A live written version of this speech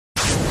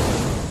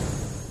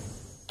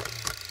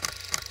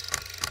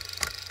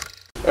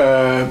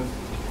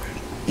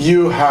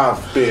you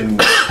have been,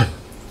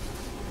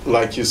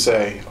 like you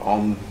say,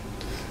 on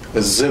a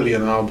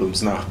zillion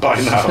albums now,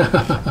 by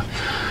now.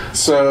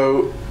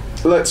 So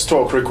let's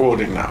talk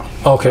recording now.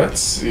 Okay.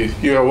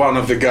 You are one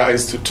of the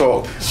guys to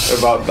talk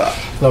about that.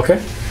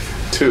 Okay.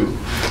 Too.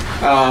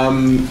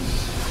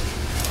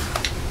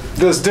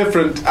 There's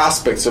different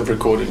aspects of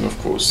recording, of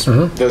course.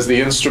 Mm-hmm. There's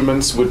the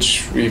instruments,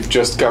 which we've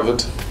just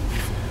covered.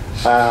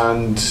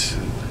 And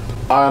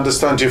I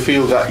understand you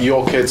feel that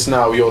your kids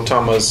now, your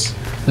Thomas,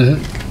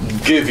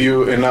 give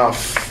you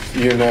enough,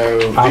 you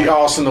know, the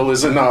arsenal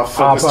is enough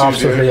for the studio.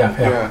 Absolutely,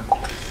 yeah.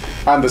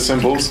 And the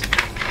cymbals.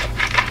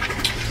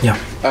 Yeah.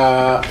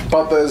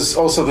 But there's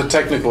also the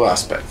technical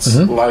aspects,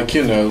 like,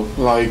 you know,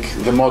 like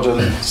the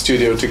modern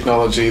studio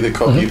technology, the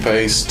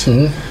copy-paste,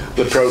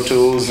 the Pro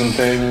Tools and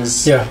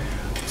things. Yeah.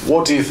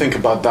 What do you think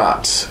about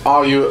that?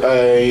 Are you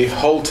a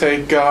whole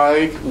take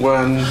guy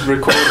when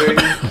recording?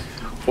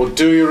 Or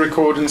do you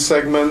record in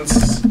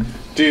segments?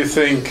 Do you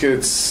think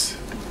it's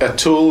a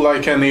tool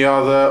like any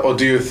other? Or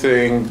do you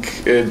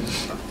think it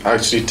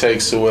actually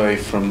takes away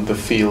from the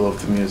feel of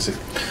the music?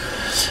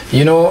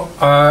 You know,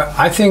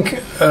 I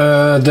think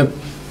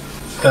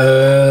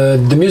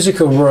the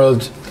musical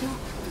world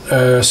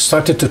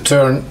started to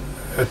turn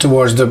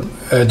towards the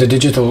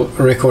digital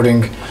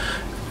recording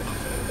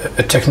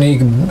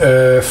technique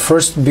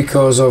first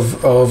because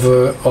of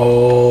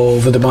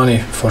the money,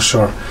 for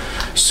sure.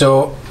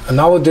 So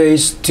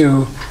nowadays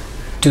to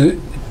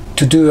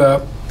do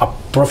a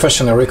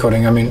professional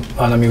recording, I mean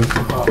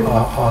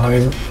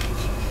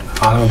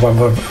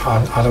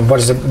what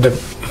is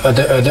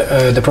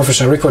the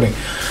professional recording,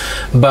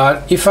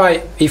 but if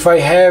I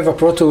have a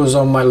Pro Tools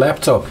on my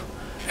laptop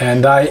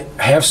and I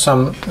have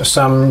some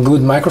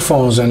good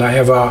microphones and I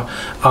have a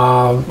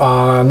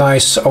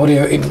nice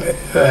audio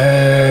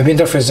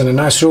interface in a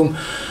nice room,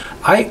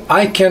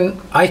 I can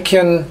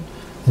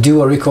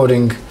do a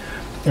recording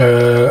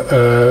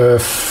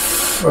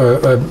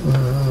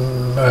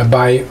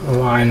by,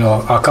 I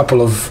know, a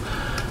couple of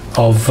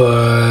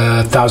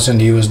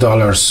 $1,000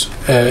 US,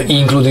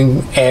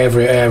 including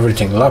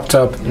everything,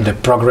 laptop, the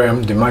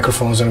program, the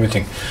microphones, and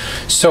everything.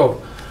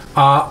 So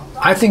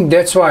I think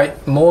that's why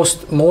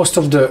most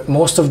of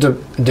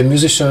the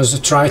musicians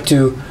try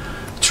to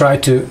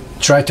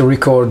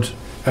record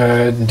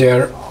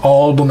their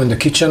album in the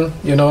kitchen,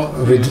 you know,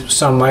 with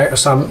some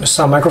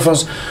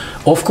microphones.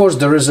 Of course,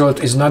 the result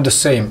is not the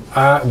same.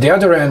 The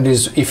other end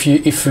is if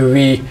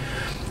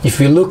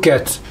we look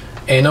at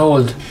an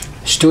old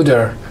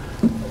Studer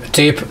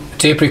tape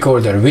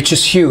recorder, which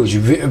is huge,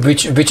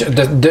 which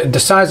the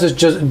size is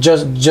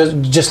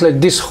just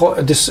like this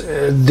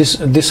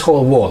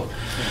whole wall.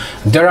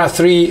 There are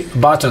 3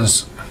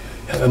 buttons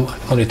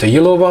on it: a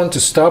yellow one to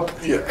stop,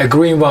 a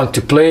green one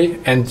to play,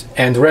 and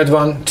red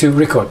one to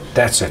record.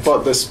 That's it.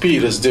 But the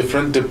speed is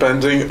different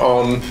depending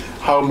on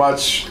how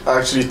much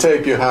actually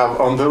tape you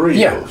have on the reel.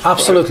 Yeah,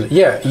 absolutely.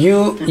 Right?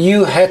 Yeah,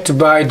 you had to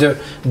buy the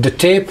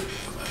tape,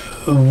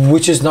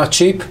 which is not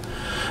cheap,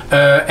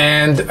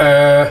 and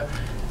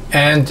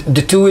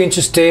the 2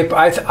 inches tape.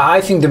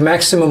 I think the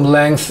maximum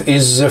length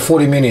is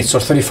 40 minutes or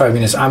 35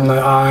 minutes.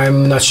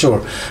 I'm not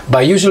sure,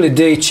 but usually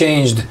they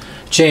change the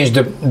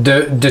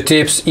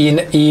tapes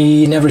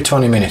in every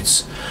 20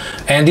 minutes,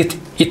 and it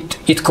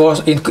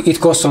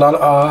costs a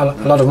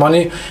lot of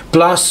money.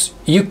 Plus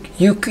you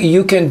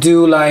can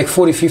do like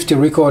 40-50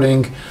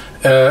 recording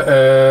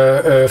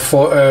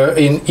for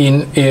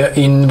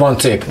in one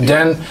tape.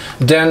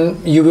 Then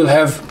you will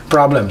have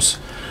problems.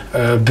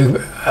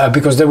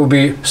 Because they will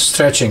be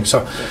stretching,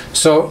 so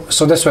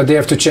that's why they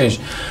have to change,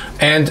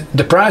 and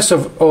the price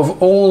of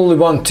only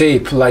one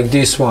tape like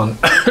this one,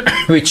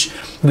 which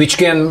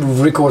can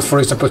record, for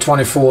example,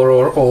 24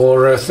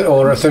 or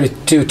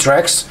 32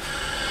 tracks.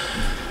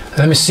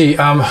 Let me see.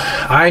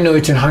 I know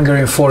it in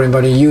Hungarian forint,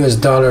 but in US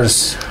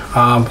dollars,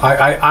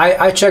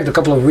 I checked a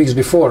couple of weeks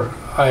before.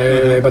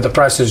 But the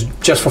price is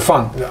just for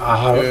fun.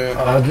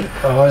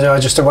 I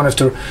just wanted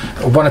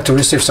to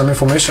receive some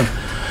information.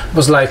 It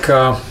was like.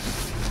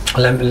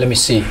 Let me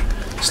see.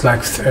 It's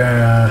like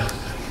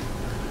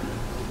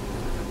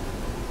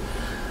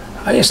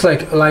it's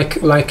like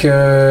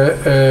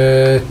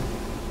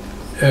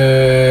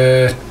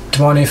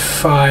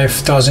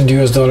 $25,000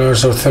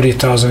 US or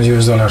 $30,000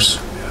 US.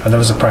 That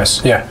was the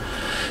price. Yeah.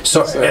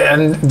 So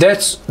and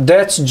that's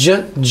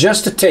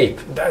just a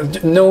tape.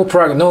 No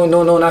program.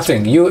 No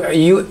nothing. You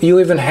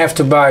even have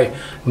to buy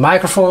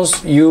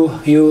microphones. You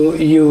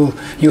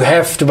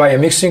have to buy a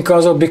mixing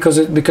console because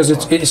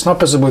it's not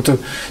possible to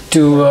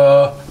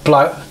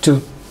plug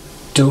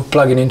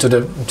it into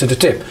the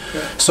tape.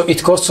 Yeah. So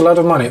it costs a lot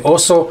of money.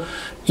 Also,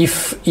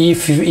 if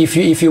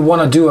you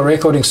want to do a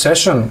recording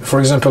session, for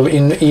example,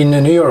 in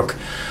New York,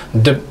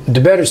 the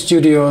better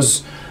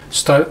studios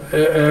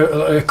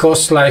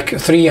cost like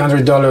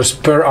 $300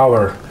 per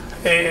hour,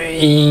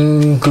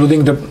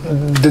 including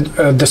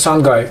the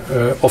sound guy,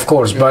 of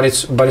course. Yeah. But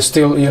it's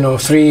still, you know,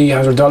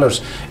 $300.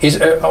 Is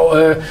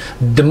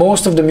the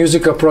most of the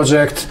musical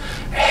projects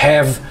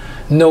have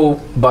no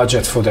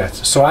budget for that.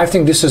 So I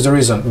think this is the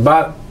reason.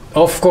 But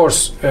of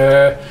course,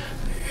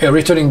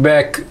 returning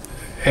back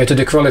to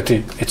the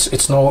quality,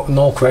 it's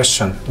no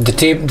question. The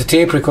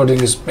tape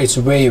recording is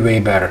way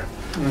better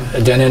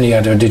than any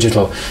other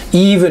digital.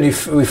 Even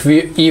if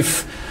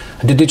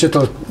the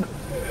digital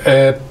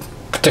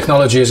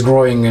technology is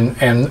growing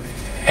and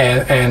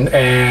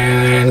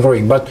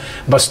growing, but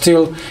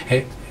still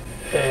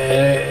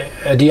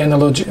the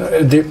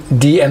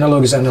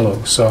analog is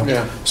analog. So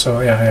yeah.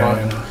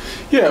 Right.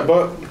 Yeah,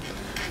 but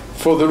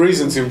for the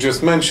reasons you've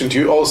just mentioned,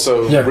 you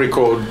also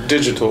record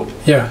digital.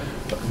 Yeah.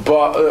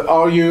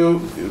 But you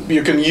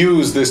can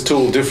use this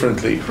tool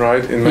differently,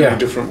 right? In many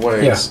different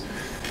ways.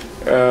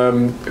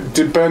 Yeah.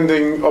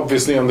 Depending,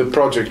 obviously, on the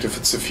project. If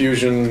it's a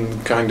fusion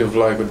kind of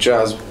like a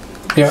jazz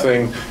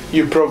thing,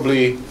 you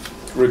probably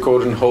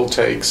record in whole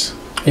takes.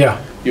 Yeah.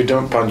 You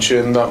don't punch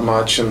in that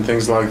much and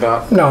things like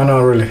that. No, not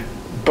really.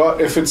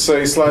 But if it's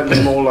a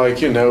slightly more like,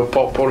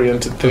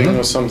 pop-oriented thing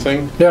or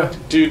something,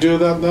 do you do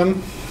that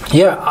then?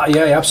 Yeah,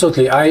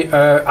 absolutely.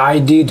 I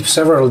did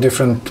several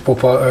different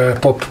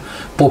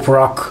pop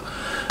rock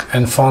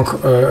and funk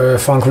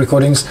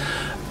recordings.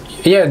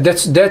 Yeah,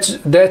 that's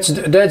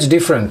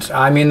different.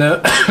 I mean,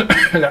 there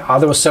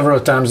was several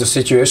times the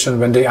situation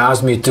when they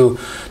asked me to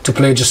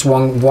play just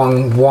one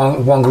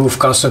groove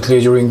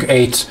constantly during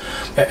 8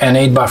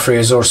 bar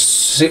phrase or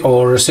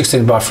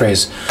 16 bar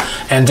phrase,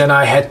 and then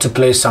I had to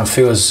play some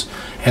fills,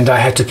 and I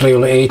had to play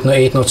only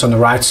 8 notes on the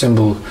right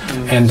cymbal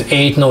and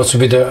 8 notes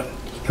with a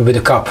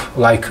cup,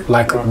 like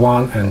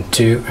 1 and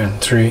 2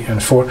 and 3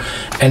 and 4,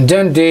 and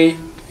then they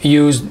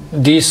used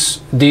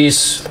these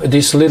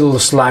little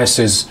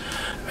slices.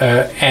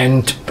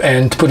 And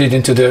put it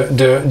into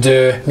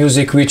the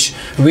music which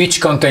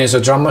contains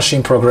a drum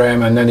machine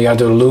program and any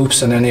other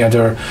loops and any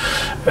other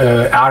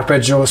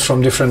arpeggios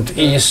from different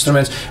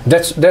instruments.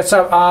 That's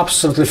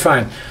absolutely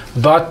fine.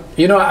 But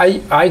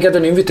I got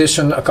an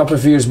invitation a couple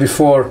of years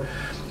before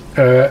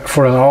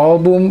for an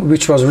album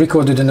which was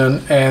recorded in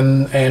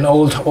an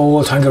old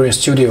Hungarian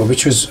studio,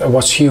 which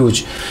was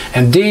huge,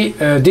 and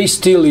they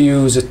still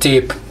use a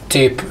tape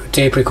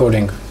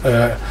recording,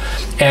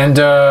 and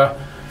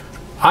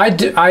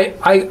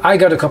I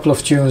got a couple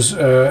of tunes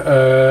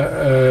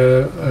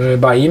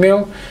by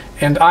email,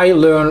 and I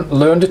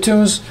learned the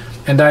tunes,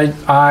 and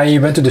I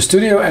went to the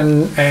studio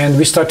and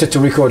we started to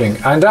recording,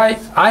 and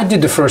I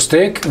did the first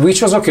take,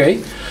 which was okay,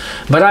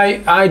 but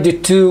I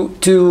did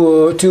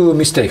two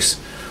mistakes.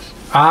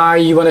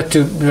 I wanted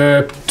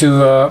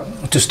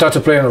to start to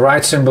play on the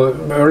right cymbal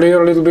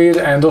earlier a little bit,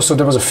 and also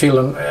there was a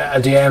fill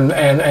at the end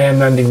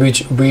and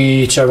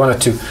which I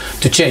wanted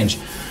to change,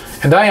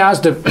 and I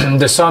asked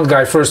the sound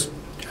guy first.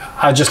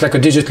 Just like a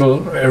digital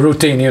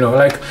routine,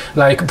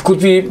 like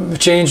could we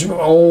change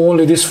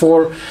only these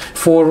four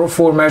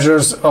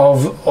measures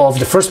of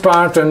the first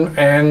part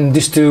and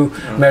these two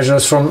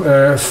measures from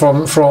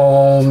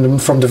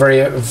the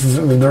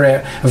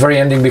very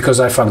ending, because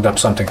I fucked up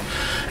something.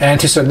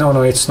 And he said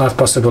no, it's not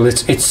possible.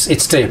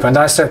 It's tape. And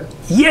I said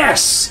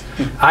yes,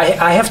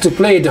 I have to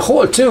play the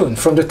whole tune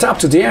from the top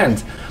to the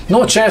end.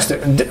 No chance,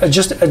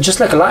 just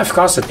like a live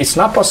concert. It's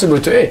not possible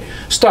to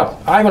stop.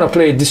 I want to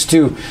play these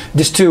two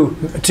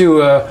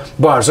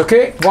bars.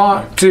 Okay,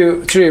 1,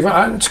 2, 3.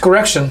 It's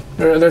correction.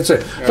 That's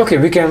it. Yeah. Okay,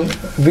 we can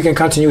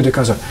continue the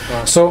concert.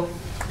 Wow. So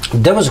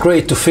that was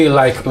great to feel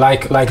like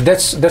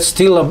that's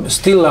still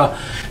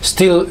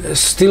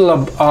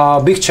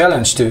a big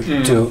challenge to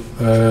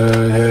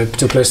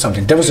play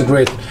something. That was a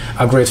great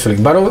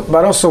feeling.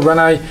 But also when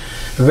I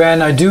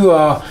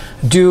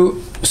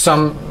do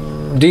some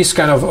these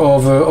kind of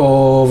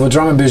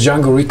drum and bass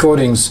jungle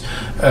recordings,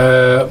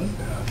 where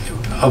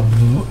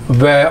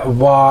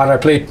I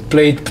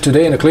played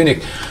today in a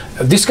clinic,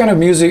 this kind of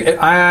music,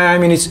 I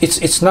mean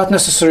it's not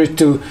necessary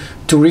to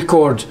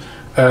record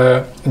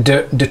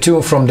the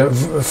tune from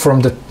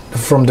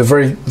the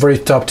very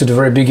top to the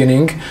very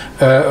beginning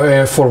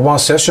for one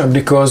session,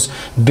 because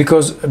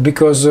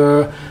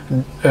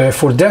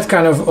for that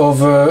kind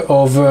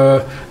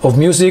of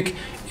music,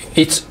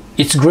 it's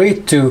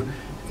great to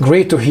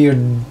hear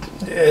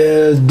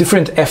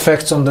different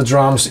effects on the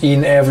drums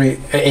in every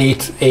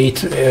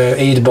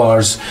eight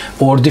bars,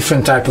 or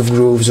different type of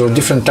grooves, or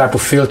different type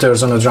of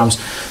filters on the drums.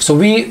 So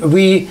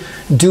we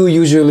do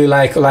usually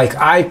like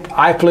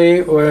I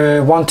play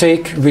one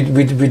take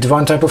with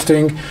one type of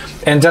thing,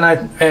 and then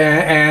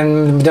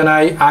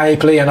I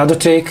play another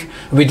take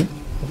with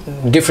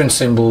different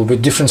cymbal,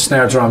 with different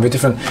snare drum, with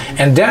different,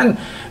 and then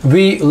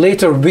we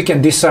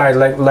can decide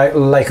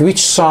like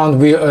which sound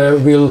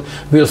will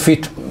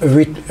fit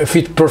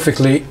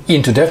perfectly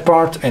into that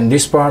part and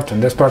this part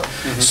and that part.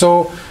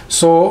 So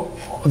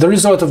the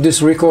result of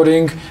this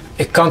recording,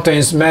 it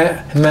contains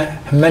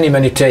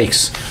many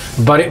takes,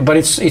 but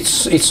it's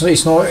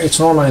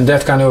normal in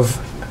that kind of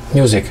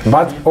music.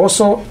 But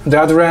also the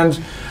other end,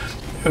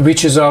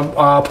 which is a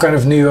kind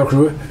of New York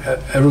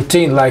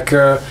routine, like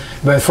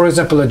when, for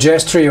example, a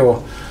jazz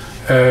trio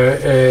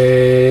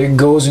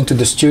goes into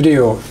the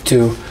studio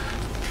to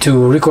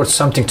record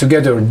something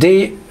together.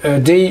 They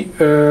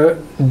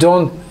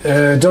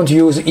don't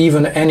use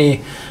even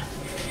any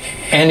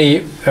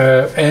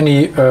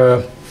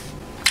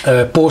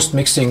post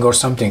mixing or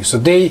something. So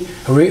they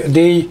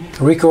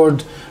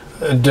record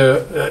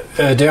the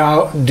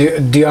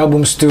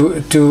albums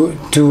to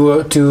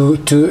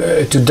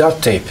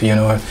dot tape, you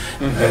know,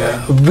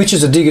 which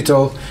is a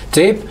digital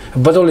tape,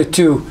 but only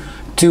two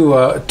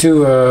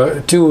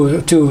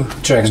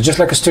tracks, just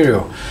like a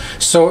stereo.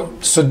 So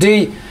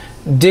they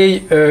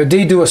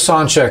do a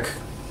sound check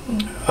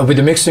with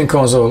the mixing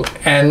console,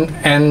 and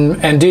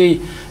they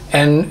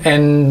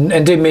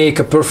make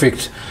a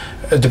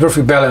the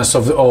perfect balance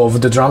of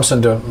the drums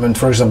and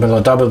for example,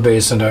 a double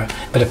bass and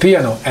the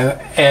piano,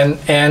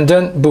 and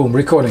then boom,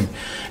 recording.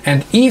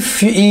 And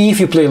if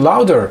you play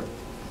louder,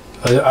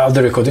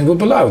 the recording will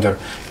be louder.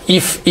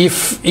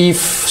 If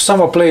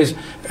someone plays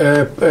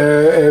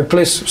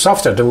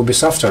softer, there will be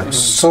softer.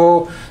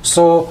 So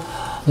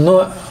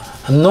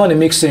no any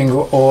mixing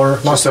or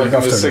mastering like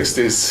after. In the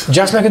 60s.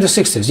 Just like in the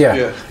 60s,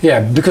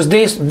 yeah. Because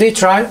they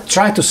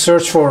try to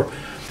search for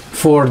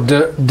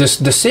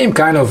the same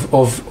kind of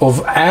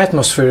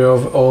atmosphere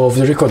of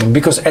the recording,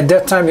 because at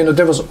that time, you know,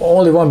 there was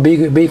only one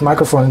big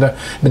microphone in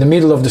the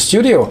middle of the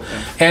studio,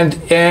 and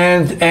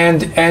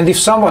if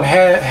someone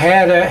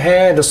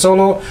had a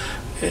solo,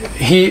 I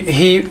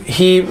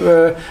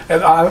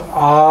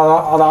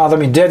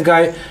mean, that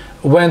guy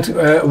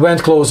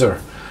went closer,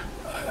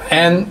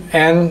 and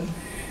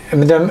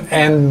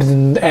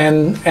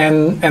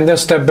then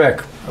step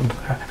back.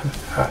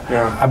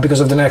 Because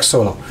of the next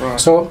solo. Right.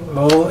 So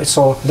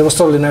that was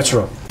totally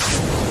natural.